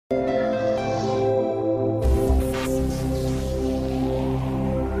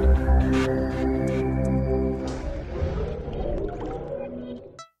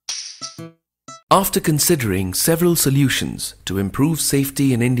After considering several solutions to improve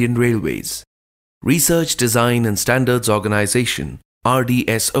safety in Indian Railways, Research, Design and Standards Organization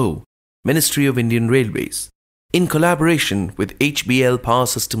 (RDSO), Ministry of Indian Railways, in collaboration with HBL Power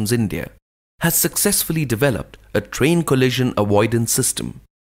Systems India, has successfully developed a train collision avoidance system.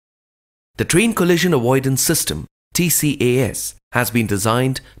 The Train Collision Avoidance System (TCAS) has been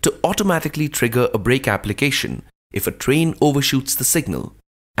designed to automatically trigger a brake application if a train overshoots the signal,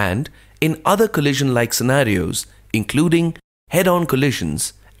 and in other collision-like scenarios including head-on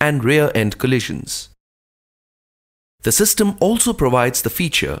collisions and rear-end collisions. The system also provides the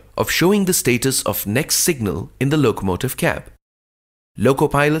feature of showing the status of next signal in the locomotive cab. Loco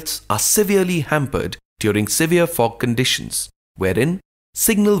pilots are severely hampered during severe fog conditions, wherein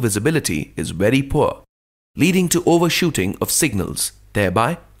signal visibility is very poor, leading to overshooting of signals,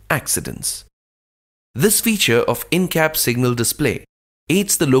 thereby accidents. This feature of in-cab signal display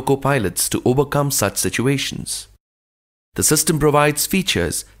aids the loco pilots to overcome such situations. The system provides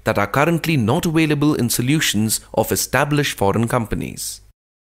features that are currently not available in solutions of established foreign companies.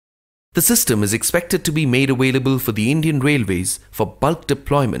 The system is expected to be made available for the Indian Railways for bulk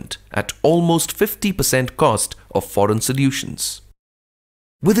deployment at almost 50% cost of foreign solutions.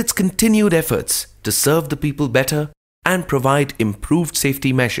 With its continued efforts to serve the people better and provide improved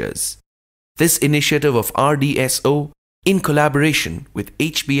safety measures, this initiative of RDSO in collaboration with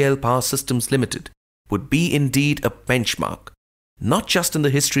HBL Power Systems Limited would be indeed a benchmark, not just in the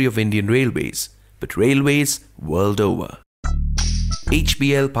history of Indian Railways, but railways world over.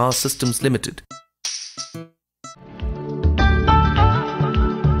 HBL Power Systems Limited.